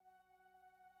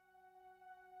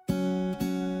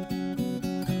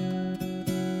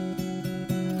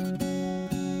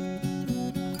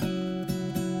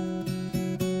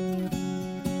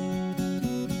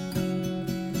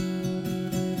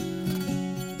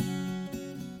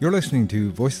You're listening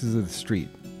to Voices of the Street,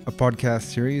 a podcast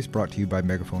series brought to you by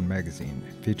Megaphone Magazine,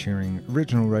 featuring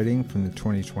original writing from the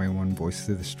 2021 Voices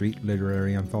of the Street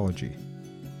literary anthology.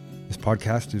 This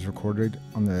podcast is recorded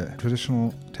on the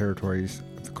traditional territories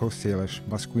of the Coast Salish,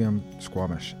 Musqueam,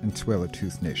 Squamish, and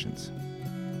Tsleil-Waututh nations.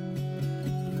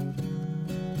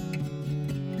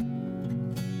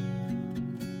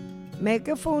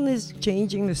 Megaphone is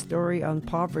changing the story on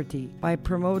poverty by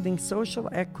promoting social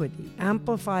equity,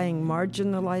 amplifying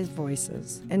marginalized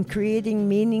voices, and creating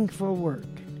meaningful work.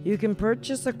 You can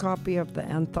purchase a copy of the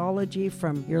anthology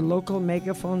from your local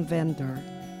Megaphone vendor.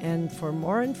 And for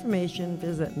more information,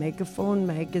 visit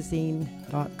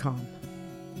megaphonemagazine.com.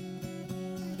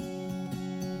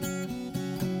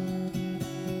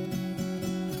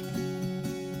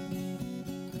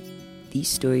 These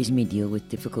stories may deal with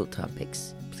difficult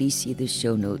topics. Please see the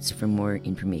show notes for more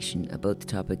information about the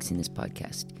topics in this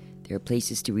podcast. There are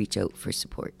places to reach out for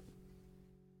support.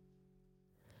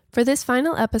 For this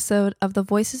final episode of the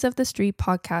Voices of the Street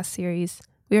podcast series,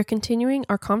 we are continuing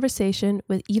our conversation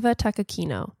with Eva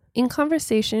Takakino. In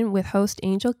conversation with host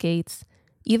Angel Gates,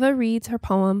 Eva reads her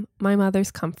poem, My Mother's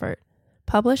Comfort,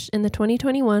 published in the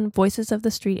 2021 Voices of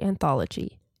the Street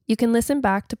anthology. You can listen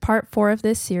back to part 4 of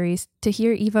this series to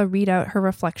hear Eva read out her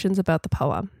reflections about the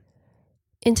poem.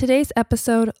 In today's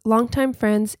episode, longtime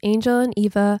friends Angel and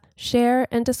Eva share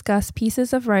and discuss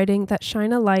pieces of writing that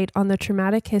shine a light on the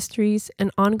traumatic histories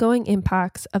and ongoing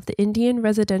impacts of the Indian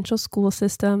residential school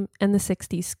system and the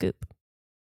 60s scoop.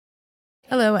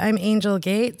 Hello, I'm Angel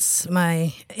Gates.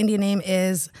 My Indian name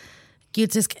is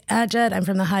Gutsis Ajad. I'm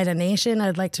from the Haida Nation.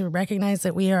 I'd like to recognize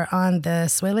that we are on the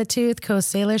Tsleil-Waututh,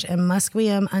 Coast Salish, and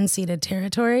Musqueam unceded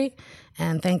territory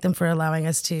and thank them for allowing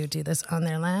us to do this on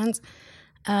their lands.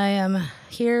 I am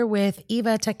here with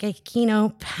Eva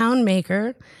Takakino,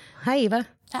 Poundmaker. Hi, Eva.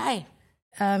 Hi.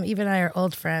 Eva and I are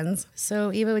old friends.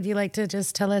 So, Eva, would you like to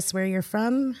just tell us where you're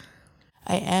from?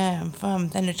 I am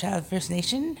from Thunderchild First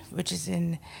Nation, which is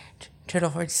in Turtle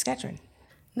Ford, Saskatchewan.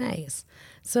 Nice.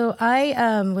 So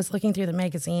I was looking through the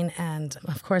magazine, and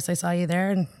of course I saw you there,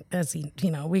 and as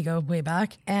you know, we go way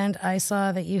back, and I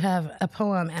saw that you have a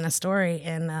poem and a story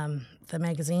in the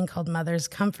magazine called Mother's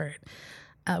Comfort.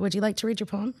 Would you like to read your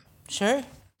poem? Sure. And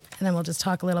then we'll just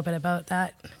talk a little bit about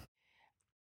that.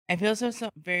 I feel so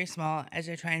very small as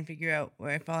I try and figure out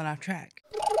where I've fallen off track.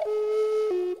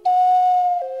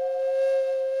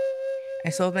 I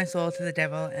sold my soul to the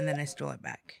devil, and then I stole it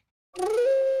back.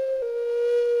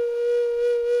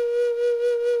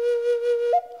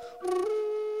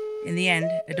 In the end,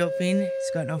 a dope fiend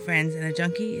has got no friends, and a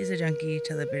junkie is a junkie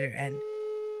till the bitter end.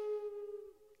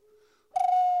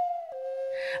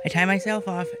 I tie myself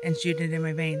off and shoot it in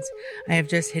my veins. I have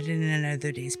just hidden in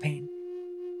another day's pain.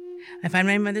 I find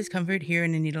my mother's comfort here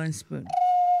in a needle and spoon.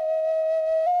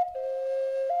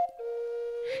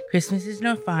 Christmas is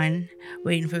no fun,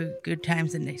 waiting for good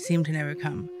times that seem to never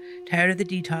come. Tired of the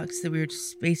detox, the weird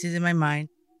spaces in my mind.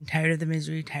 Tired of the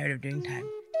misery, tired of doing time.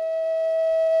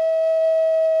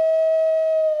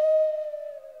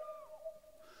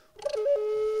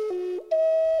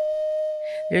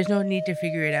 There's no need to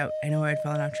figure it out. I know where I'd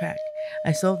fallen off track.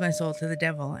 I sold my soul to the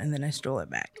devil, and then I stole it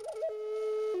back.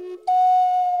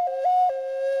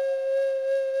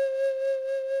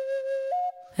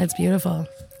 That's beautiful.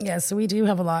 Yeah, so we do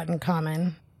have a lot in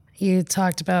common. You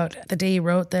talked about the day you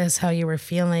wrote this, how you were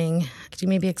feeling. Could you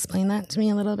maybe explain that to me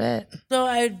a little bit? So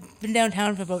I'd been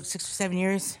downtown for about 6 or 7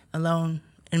 years, alone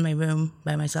in my room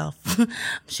by myself,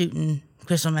 shooting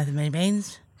crystal meth in my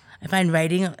veins. I find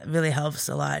writing really helps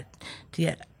a lot to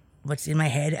get what's in my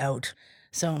head out.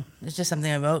 So it's just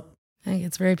something I wrote. I think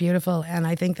it's very beautiful, and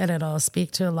I think that it'll speak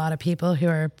to a lot of people who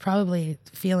are probably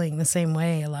feeling the same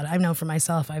way. I know for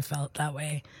myself, I felt that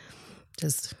way,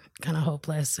 just kind of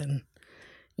hopeless and,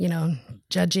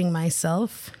 judging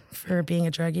myself for being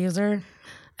a drug user.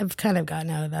 I've kind of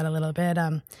gotten out of that a little bit.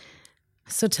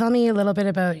 So tell me a little bit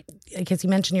about, I guess you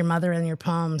mentioned your mother in your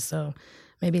poem, so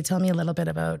maybe tell me a little bit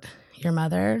about your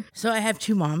mother. So I have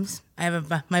 2 moms. I have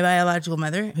my biological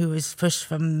mother, who was pushed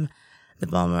from the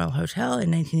Balmoral Hotel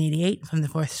in 1988 from the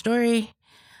 4th story.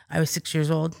 I was 6 years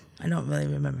old. I don't really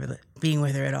remember being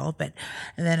with her at all. And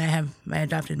then I have my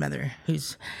adopted mother,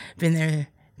 who's been there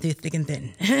through thick and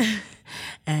thin.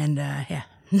 And yeah.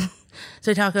 So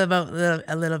I talk about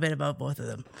a little bit about both of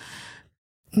them.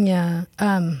 Yeah.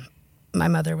 My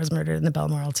mother was murdered in the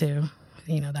Balmoral too.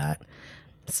 You know that.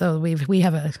 So we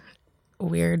have a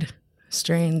weird,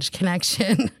 strange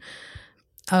connection.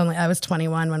 I was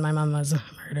 21 when my mom was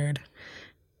murdered.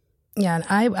 Yeah, and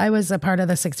I was a part of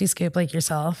the 60 scoop like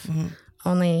yourself. Mm-hmm.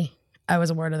 Only I was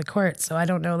a ward of the court, so I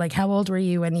don't know. Like, how old were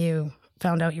you when you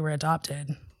found out you were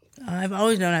adopted? I've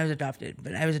always known I was adopted,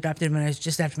 but I was adopted when I was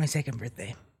just after my second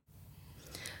birthday.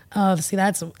 Oh,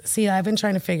 I've been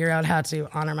trying to figure out how to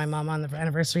honor my mom on the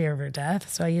anniversary of her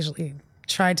death. So I usually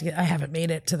I haven't made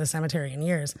it to the cemetery in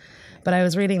years, but I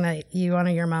was reading that you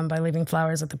honor your mom by leaving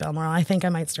flowers at the Balmoral. I think I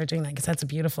might start doing that because that's a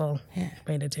beautiful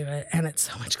way to do it. And it's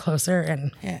so much closer.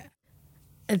 And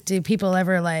do people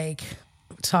ever like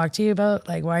talk to you about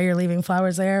like why you're leaving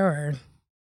flowers there or?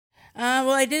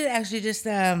 Well, I did actually just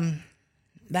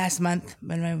last month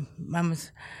when my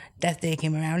mom's death day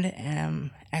came around,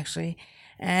 actually.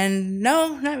 And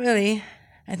no, not really.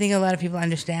 I think a lot of people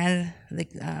understand.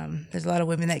 Like, there's a lot of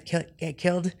women that get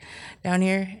killed down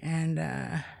here, and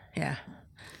yeah.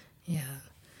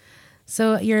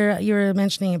 So you were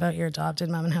mentioning about your adopted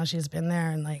mom and how she's been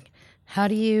there, and like, how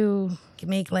do you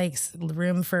make like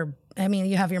room for? I mean,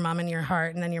 you have your mom in your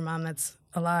heart, and then your mom that's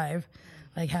alive.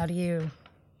 Like, how do you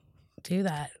do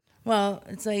that? Well,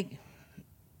 it's like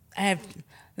I have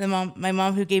my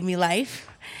mom who gave me life,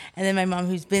 and then my mom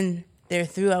who's been there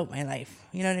throughout my life.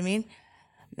 You know what I mean?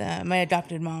 My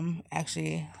adopted mom,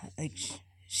 actually, like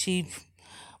she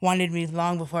wanted me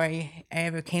long before I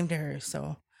ever came to her.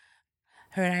 So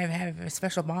her and I have a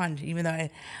special bond, even though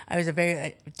I was a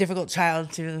very difficult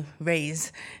child to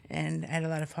raise, and I had a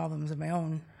lot of problems of my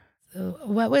own. So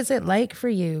what was it like for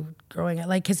you growing up?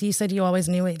 Like, because you said you always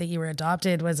knew that you were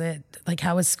adopted. Was it like,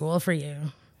 how was school for you?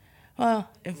 Well,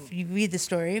 if you read the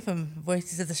story from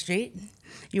Voices of the Street,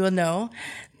 you will know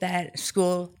that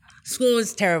school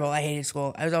was terrible. I hated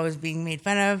school. I was always being made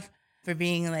fun of for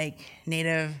being like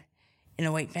Native in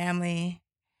a white family,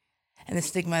 and the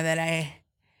stigma that I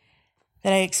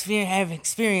have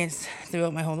experienced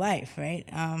throughout my whole life. Right.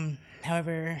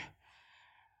 However,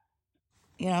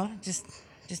 just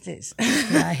is.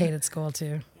 Yeah, I hated school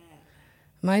too.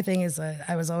 My thing is that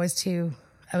I was always too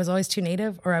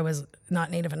Native, or I was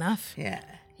not Native enough. Yeah.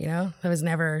 I was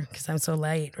never, because I'm so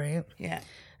light, right? Yeah.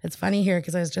 It's funny here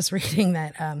because I was just reading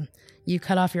that you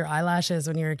cut off your eyelashes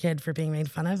when you were a kid for being made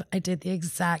fun of. I did the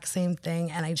exact same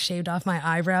thing, and I shaved off my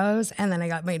eyebrows, and then I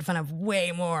got made fun of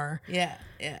way more. Yeah.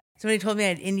 Somebody told me I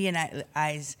had Indian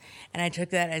eyes, and I took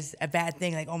that as a bad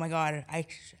thing. Like, oh my God, I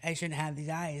shouldn't have these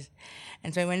eyes.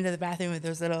 And so I went into the bathroom with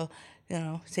those little,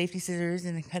 safety scissors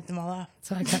and cut them all off.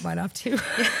 So I cut mine off too.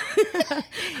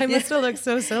 I must have looked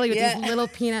so silly with these little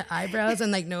peanut eyebrows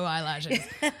and like no eyelashes.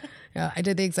 Yeah, I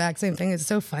did the exact same thing. It's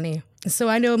so funny. So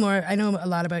I know a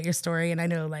lot about your story, and I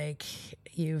know like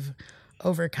you've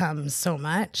overcome so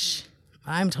much.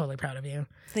 I'm totally proud of you.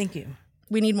 Thank you.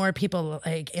 We need more people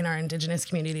like in our Indigenous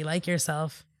community like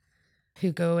yourself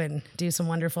who go and do some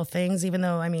wonderful things, even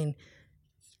though, I mean,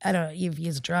 I don't know, you've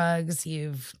used drugs,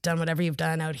 you've done whatever you've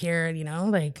done out here, and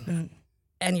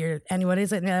what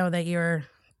is it now that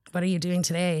what are you doing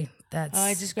today?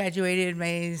 I just graduated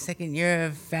my second year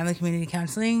of family community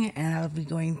counseling, and I'll be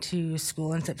going to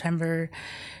school in September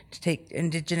to take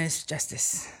Indigenous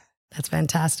justice. That's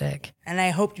fantastic. And I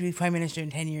hope to be Prime Minister in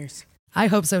 10 years. I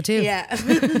hope so too. Yeah.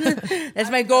 That's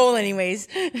my goal anyways.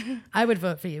 I would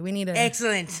vote for you.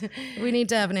 Excellent. We need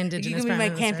to have an Indigenous Prime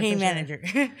Minister. You can be my campaign manager.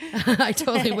 I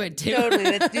totally would too. Totally.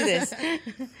 Let's do this.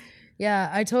 Yeah,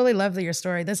 I totally love your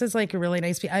story. This is like a really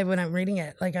nice piece. When I'm reading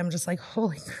it, like I'm just like,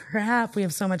 holy crap, we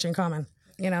have so much in common.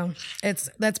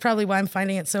 That's probably why I'm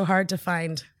finding it so hard to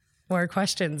find more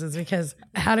questions, is because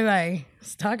how do I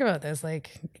talk about this?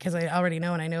 Like, because I already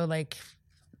know, and I know like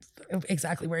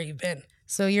exactly where you've been.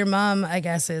 So your mom, I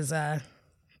guess, is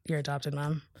your adopted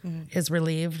mom, is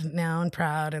relieved now and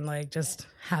proud and like just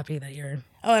happy that you're.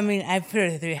 Oh, I mean, I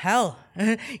put her through hell. You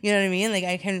know what I mean? Like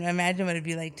I can imagine what it'd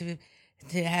be like to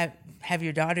have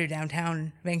your daughter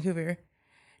downtown Vancouver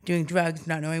doing drugs,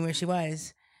 not knowing where she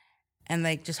was, and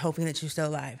like just hoping that she was still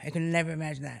alive. I could never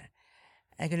imagine that.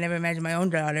 I could never imagine my own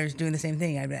daughters doing the same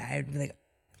thing. I'd be like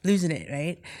losing it,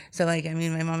 right? So like, I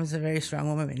mean, my mom is a very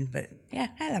strong woman, but yeah,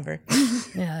 I love her.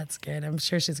 Yeah, that's good. I'm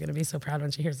sure she's going to be so proud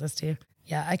when she hears this too.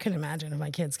 Yeah, I couldn't imagine if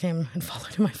my kids came and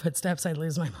followed in my footsteps, I'd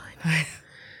lose my mind.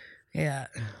 Yeah.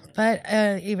 But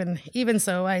even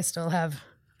so, I still have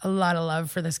a lot of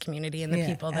love for this community and the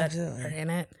people that are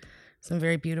in it. Some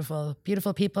very beautiful,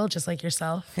 beautiful people, just like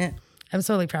yourself. Yeah. I'm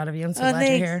totally proud of you. I'm so glad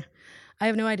you're here. I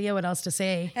have no idea what else to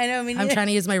say. I know. I mean, I'm trying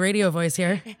to use my radio voice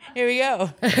here. Here we go.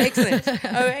 Excellent.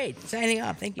 All right. Signing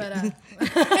off. Thank you. But,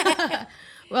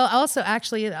 well, also,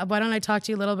 actually, why don't I talk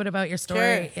to you a little bit about your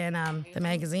story in the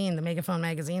magazine, the Megaphone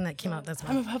magazine that came out this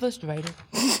month. I'm a published writer.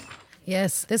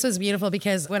 Yes. This was beautiful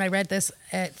because when I read this,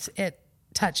 it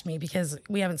touched me because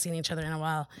we haven't seen each other in a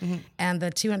while. Mm-hmm. And the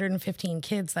 215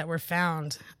 kids that were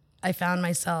found, I found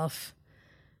myself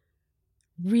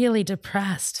really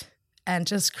depressed and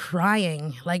just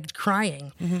crying,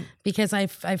 because I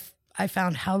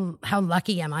found how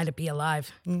lucky am I to be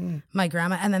alive. My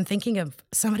grandma, and then thinking of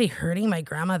somebody hurting my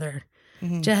grandmother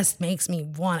just makes me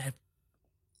want to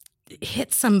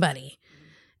hit somebody,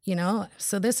 you know?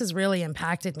 So this has really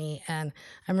impacted me. And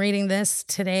I'm reading this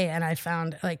today and I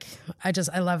found like, I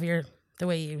love the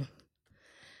way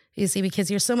you see, because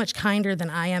you're so much kinder than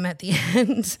I am at the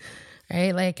end,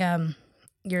 right? Like,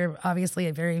 you're obviously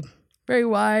a very, very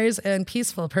wise and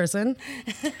peaceful person.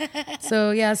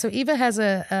 So Eva has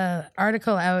a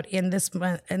article out in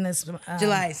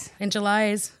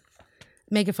July's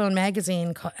Megaphone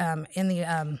magazine in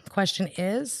the question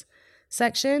is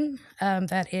section.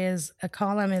 That is a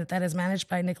column that is managed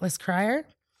by Nicholas Cryer,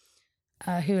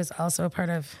 who is also a part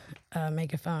of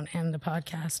Megaphone and the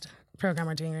podcast program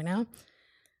we're doing right now.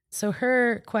 So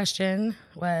her question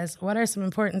was, what are some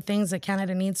important things that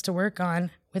Canada needs to work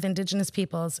on with Indigenous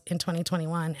peoples in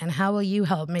 2021, and how will you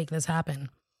help make this happen?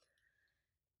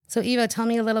 So Eva, tell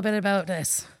me a little bit about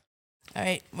this. All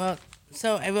right, well,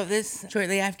 so I wrote this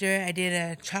shortly after I did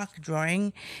a chalk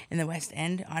drawing in the West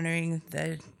End honoring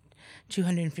the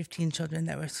 215 children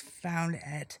that was found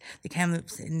at the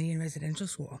Kamloops Indian Residential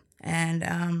School.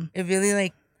 And it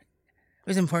really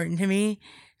was important to me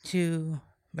to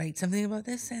write something about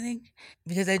this, I think,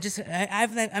 because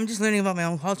I'm just learning about my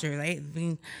own culture, right?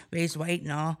 Being raised white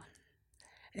and all.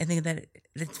 I think that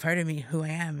it's part of me, who I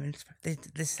am. And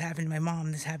this happened to my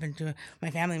mom. This happened to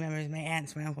my family members, my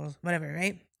aunts, my uncles, whatever,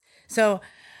 right? So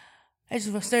I just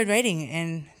started writing,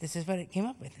 and this is what it came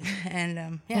up with.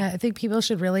 And I think people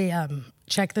should really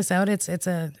check this out. It's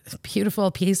a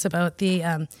beautiful piece about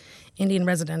the Indian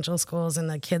residential schools and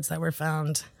the kids that were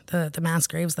found, the mass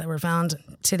graves that were found.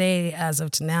 Today, as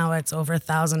of now, it's over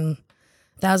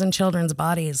 1,000 children's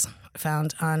bodies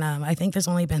found on, I think there's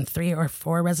only been 3 or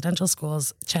 4 residential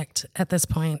schools checked at this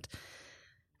point,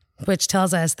 which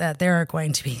tells us that there are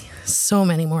going to be so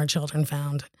many more children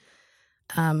found.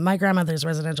 My grandmother's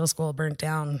residential school burnt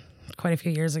down quite a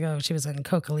few years ago. She was in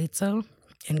Coquelitzo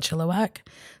in Chilliwack.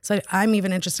 So I'm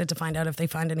even interested to find out if they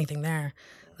find anything there.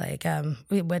 Like,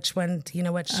 which one, do you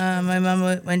know which? My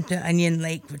mom went to Onion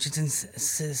Lake, which is in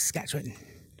Saskatchewan.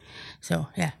 So,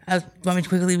 yeah. Want me to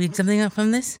quickly read something up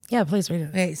from this? Yeah, please read it.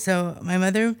 Okay, so my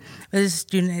mother was a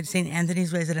student at St.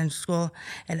 Anthony's Residential School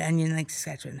at Onion Lake,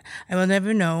 Saskatchewan. I will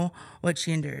never know what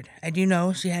she endured. I do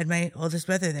know she had my oldest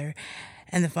brother there,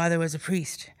 and the father was a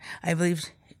priest. I believe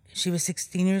she was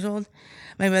 16 years old.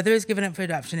 My brother was given up for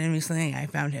adoption, and recently I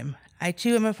found him. I,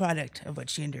 too, am a product of what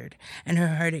she endured and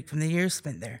her heartache from the years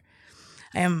spent there.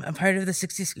 I am a part of the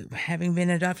 60 Scoop, having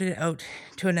been adopted out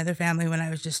to another family when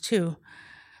I was just 2.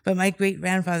 But my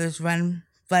great-grandfather's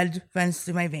blood runs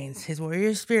through my veins. His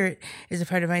warrior spirit is a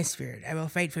part of my spirit. I will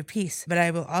fight for peace, but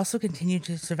I will also continue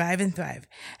to survive and thrive,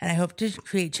 and I hope to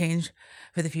create change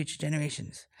for the future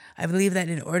generations. I believe that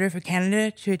in order for Canada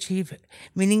to achieve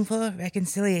meaningful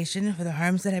reconciliation for the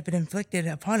harms that have been inflicted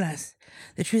upon us,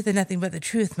 the truth and nothing but the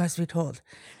truth must be told.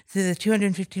 To the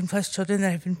 215 plus children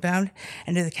that have been found,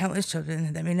 and to the countless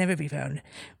children that may never be found,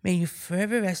 may you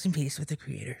forever rest in peace with the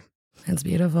Creator. That's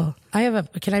beautiful.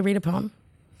 Can I read a poem?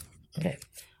 Okay.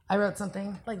 I wrote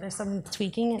something, there's some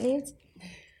tweaking it needs,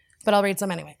 but I'll read some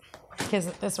anyway, because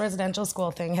this residential school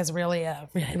thing has really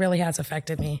has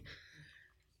affected me.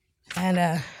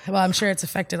 And, I'm sure it's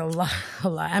affected a lot,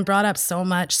 and brought up so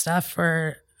much stuff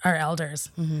for our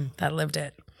elders that lived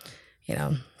it, you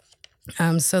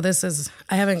know. So this is,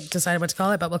 I haven't decided what to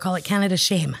call it, but we'll call it Canada's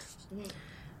Shame.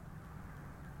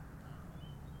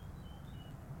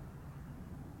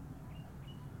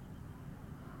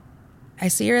 I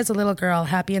see her as a little girl,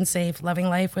 happy and safe, loving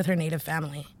life with her native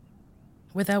family.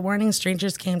 Without warning,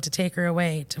 strangers came to take her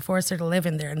away, to force her to live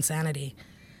in their insanity.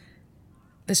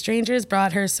 The strangers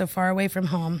brought her so far away from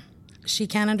home, she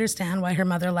can't understand why her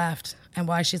mother left and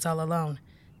why she's all alone.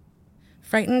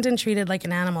 Frightened and treated like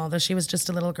an animal, though she was just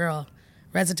a little girl,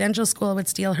 residential school would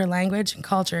steal her language and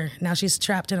culture. Now she's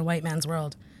trapped in a white man's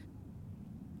world.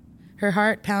 Her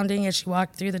heart pounding as she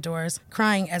walked through the doors,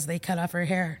 crying as they cut off her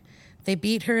hair. They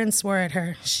beat her and swore at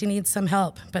her. She needs some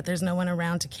help, but there's no one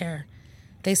around to care.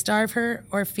 They starve her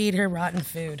or feed her rotten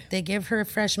food. They give her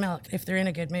fresh milk if they're in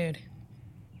a good mood.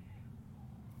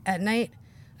 At night,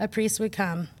 a priest would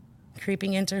come,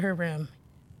 creeping into her room.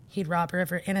 He'd rob her of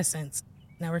her innocence.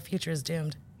 Now her future is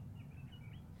doomed.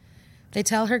 They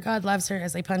tell her God loves her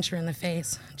as they punch her in the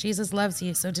face. Jesus loves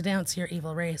you, so denounce your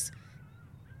evil race.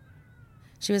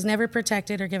 She was never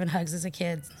protected or given hugs as a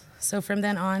kid, so from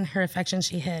then on, her affection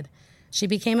she hid. She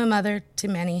became a mother to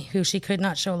many who she could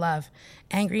not show love,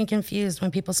 angry and confused when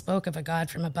people spoke of a God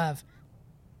from above.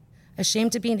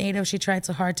 Ashamed to be native, she tried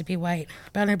so hard to be white,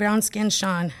 but her brown skin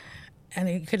shone, and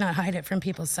he could not hide it from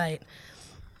people's sight.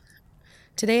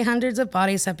 Today, hundreds of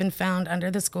bodies have been found under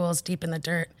the schools deep in the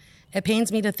dirt. It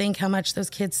pains me to think how much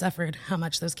those kids suffered, how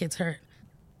much those kids hurt.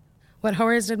 What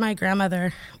horrors did my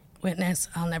grandmother witness,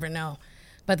 I'll never know.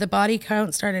 But the body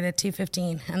count started at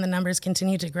 215, and the numbers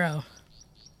continue to grow.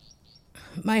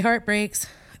 My heart breaks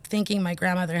thinking my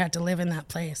grandmother had to live in that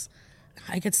place.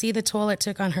 I could see the toll it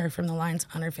took on her from the lines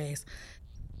on her face.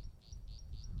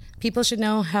 People should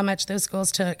know how much those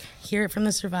schools took, hear it from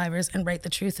the survivors, and write the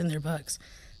truth in their books.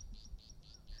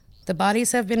 The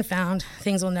bodies have been found.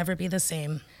 Things will never be the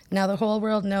same. Now the whole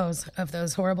world knows of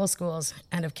those horrible schools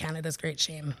and of Canada's great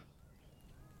shame.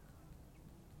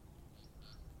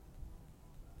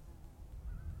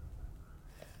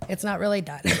 It's not really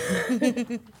done.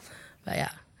 But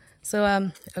yeah.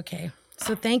 So, okay.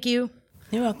 So thank you.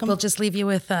 You're welcome. We'll just leave you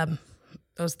with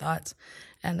those thoughts.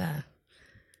 And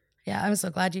yeah, I'm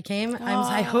so glad you came.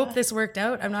 I hope this worked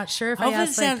out. I'm not sure if I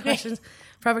asked questions.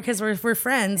 Probably because we're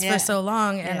friends for so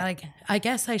long. And I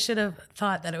guess I should have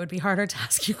thought that it would be harder to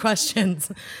ask you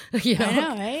questions. You know? I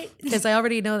know, right? Because I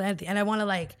already know that. And I want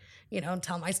to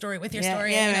tell my story with your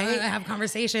story and have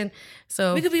conversation.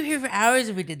 So we could be here for hours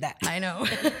if we did that. I know.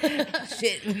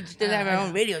 Shit, we just didn't have our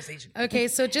own radio station. Okay,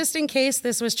 so just in case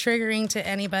this was triggering to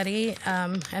anybody,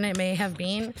 and it may have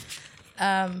been,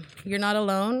 you're not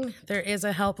alone. There is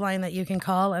a helpline that you can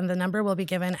call, and the number will be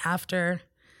given after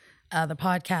the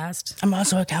podcast. I'm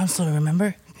also a counselor,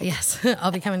 remember? Yes,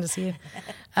 I'll be coming to see you.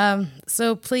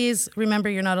 So please remember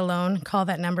you're not alone. Call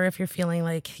that number if you're feeling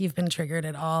like you've been triggered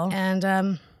at all.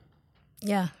 And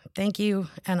yeah, thank you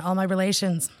and all my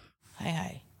relations.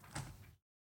 Hi.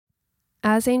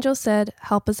 As Angel said,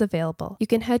 help is available. You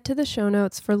can head to the show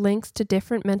notes for links to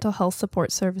different mental health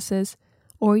support services,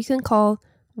 or you can call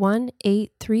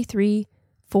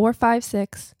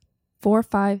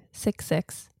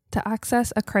 1-833-456-4566 to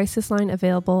access a crisis line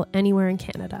available anywhere in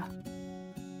Canada.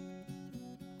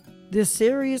 This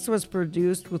series was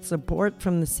produced with support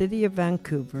from the City of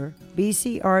Vancouver,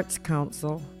 BC Arts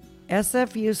Council,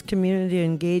 SFU's Community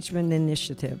Engagement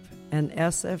Initiative, and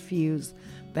SFU's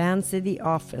Vancity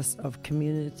Office of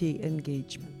Community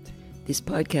Engagement. This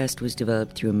podcast was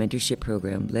developed through a mentorship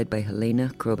program led by Helena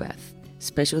Krobath.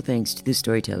 Special thanks to the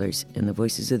storytellers and the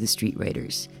Voices of the Street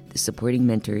writers, the supporting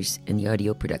mentors, and the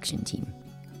audio production team.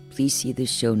 Please see the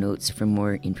show notes for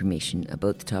more information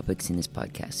about the topics in this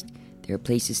podcast. There are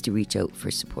places to reach out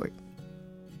for support.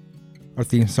 Our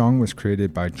theme song was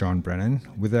created by John Brennan,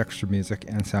 with extra music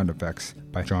and sound effects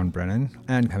by John Brennan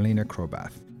and Helena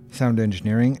Krobath. Sound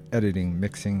engineering, editing,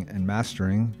 mixing, and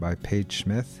mastering by Paige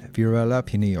Smith, Fiorella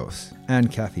Pinillos, and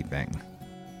Kathy Fang.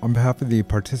 On behalf of the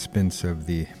participants of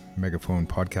the Megaphone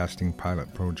Podcasting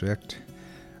Pilot Project,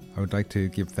 I would like to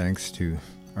give thanks to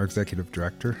our Executive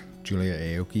Director, Julia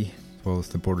Aoki, as well as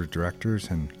the Board of Directors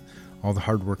and all the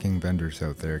hardworking vendors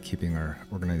out there keeping our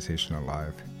organization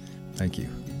alive. Thank you.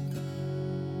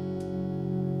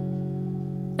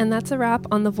 And that's a wrap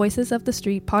on the Voices of the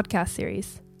Street podcast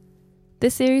series.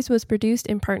 This series was produced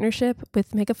in partnership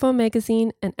with Megaphone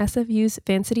Magazine and SFU's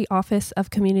Vancity Office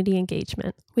of Community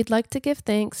Engagement. We'd like to give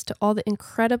thanks to all the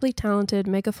incredibly talented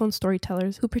Megaphone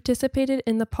storytellers who participated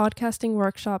in the podcasting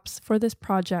workshops for this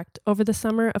project over the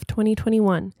summer of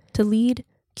 2021 to lead,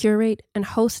 curate, and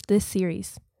host this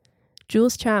series.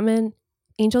 Jules Chapman,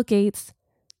 Angel Gates,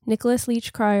 Nicholas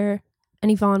Leach-Cryer,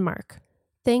 and Yvonne Mark.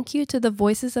 Thank you to the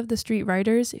Voices of the Street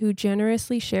writers who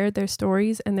generously shared their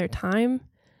stories and their time: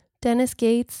 Dennis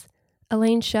Gates,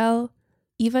 Elaine Schell,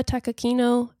 Eva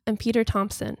Takakino, and Peter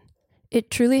Thompson. It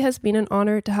truly has been an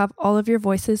honor to have all of your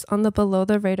voices on the Below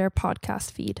the Radar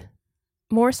podcast feed.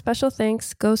 More special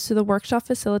thanks goes to the workshop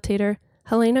facilitator,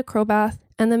 Helena Krobath,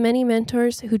 and the many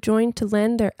mentors who joined to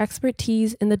lend their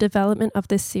expertise in the development of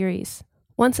this series.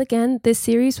 Once again, this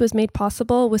series was made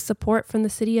possible with support from the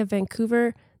City of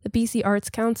Vancouver, the BC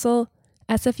Arts Council,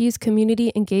 SFU's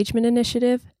Community Engagement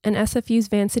Initiative, and SFU's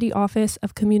Vancity Office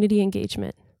of Community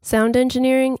Engagement. Sound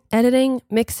engineering, editing,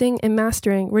 mixing, and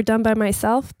mastering were done by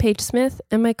myself, Paige Smith,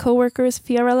 and my co-workers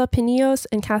Fiorella Pinillos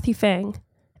and Kathy Fang.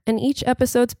 And each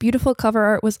episode's beautiful cover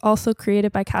art was also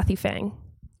created by Kathy Fang.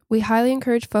 We highly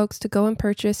encourage folks to go and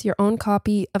purchase your own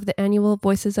copy of the annual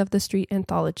Voices of the Street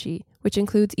anthology, which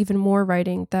includes even more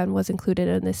writing than was included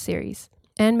in this series,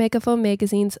 and Megaphone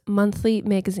Magazine's monthly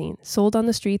magazine, sold on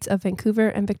the streets of Vancouver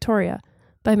and Victoria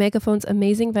by Megaphone's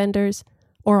amazing vendors,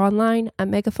 or online at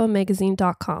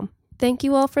megaphonemagazine.com. Thank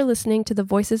you all for listening to the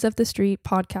Voices of the Street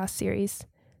podcast series,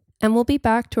 and we'll be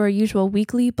back to our usual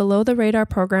weekly Below the Radar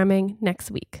programming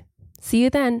next week. See you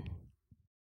then!